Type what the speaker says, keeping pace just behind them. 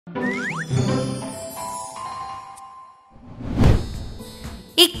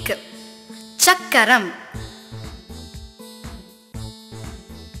இக் சக்கரம்.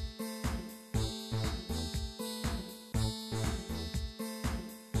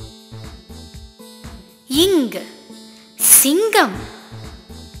 இங் சிங்கம்.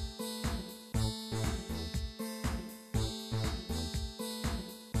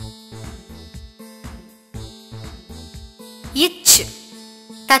 இச்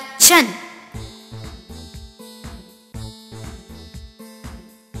தச்சன்.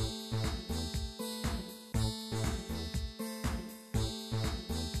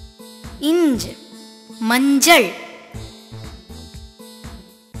 இஞ்ச் மஞ்சள்.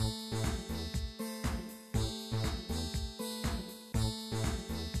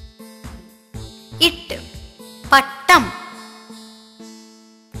 இட் பட்டம்.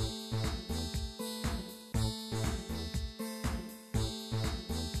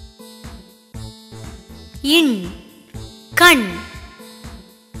 இன் கண்.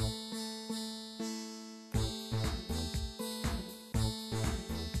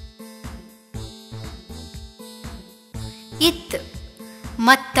 இத்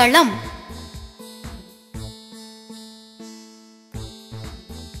மத்தளம்.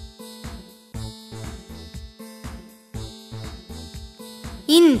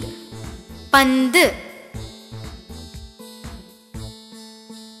 இந்த் பந்து.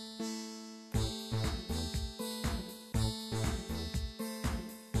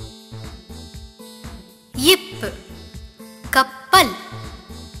 இப் கப்பல்.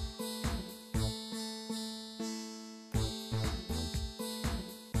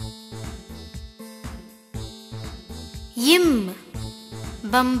 இம்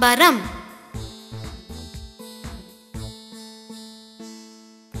பம்பரம்.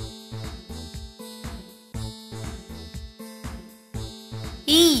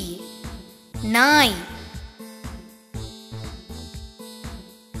 ஈ நாய்.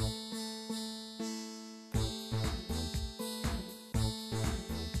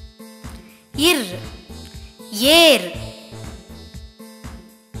 இர் ஏர்.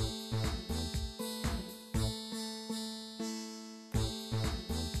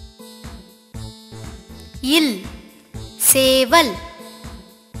 இல் சேவல்.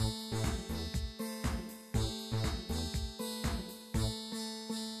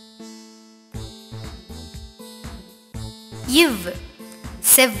 இவ்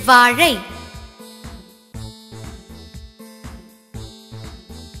செவ்வாழை.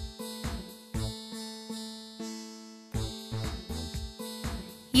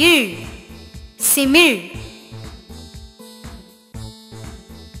 இழ் சிமிழ்.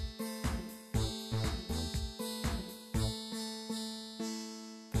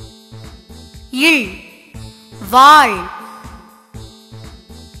 இள் வாள்.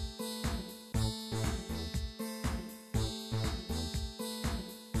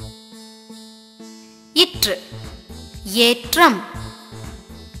 இற்று ஏற்றம்.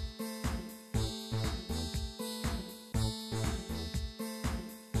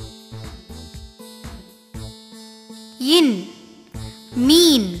 இன்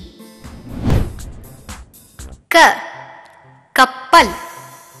மீன். க கப்பல்.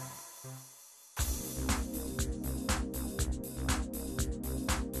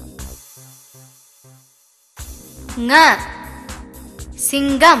 ங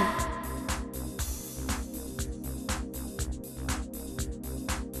சிங்கம்.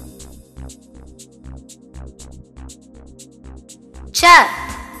 ச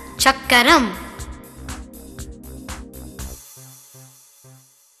சக்கரம்.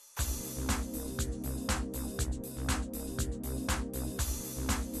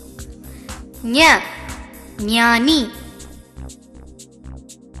 ஞ ஞானி.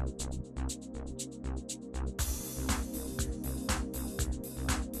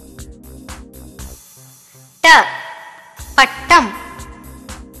 ட பட்டம்.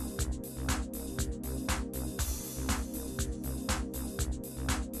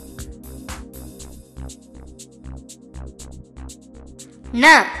 ந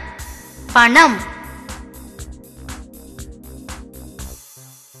பணம்.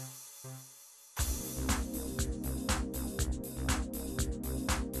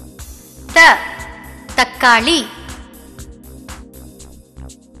 த தக்காளி.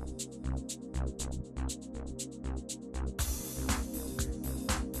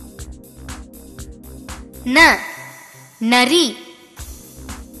 ந நரி.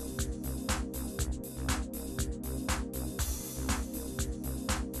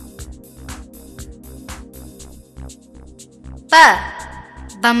 ப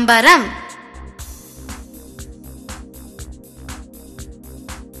பம்பரம்.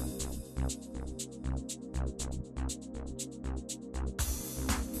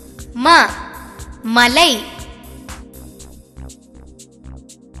 ம மலை.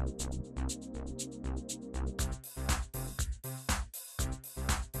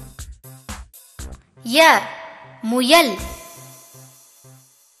 ய முயல்.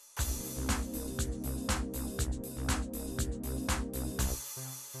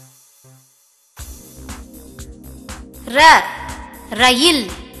 ர ரயில்.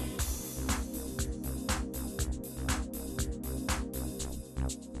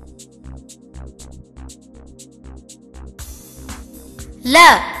 ல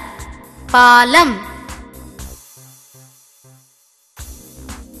பாலம்.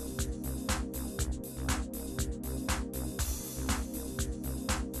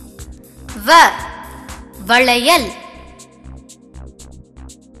 வ வளையல்.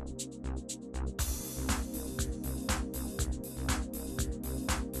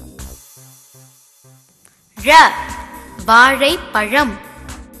 ர வாழைப்பழம்.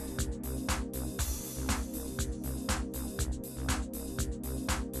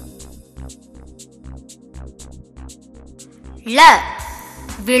 ள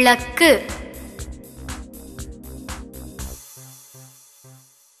விளக்கு.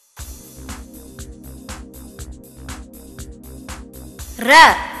 ர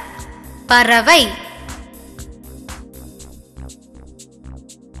பறவை.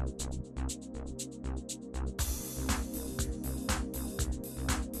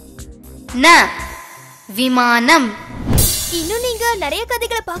 ந விமானம். இன்னும் நீங்க நிறைய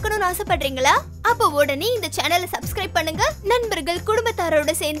கதைகளை பார்க்கணும்னு ஆசைப்படுறீங்களா? அப்ப உடனே இந்த சேனலை சப்ஸ்கிரைப் பண்ணுங்க. நண்பர்கள்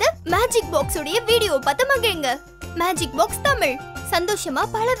குடும்பத்தாரோட சேர்ந்து மேஜிக் பாக்ஸ் உடைய வீடியோ பார்த்து மகிழுங்க. மேஜிக் பாக்ஸ் தமிழ், சந்தோஷமா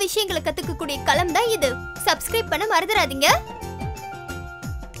பல விஷயங்களை கத்துக்கக்கூடிய களம் தான் இது. சப்ஸ்கிரைப் பண்ண மறந்துடாதீங்க.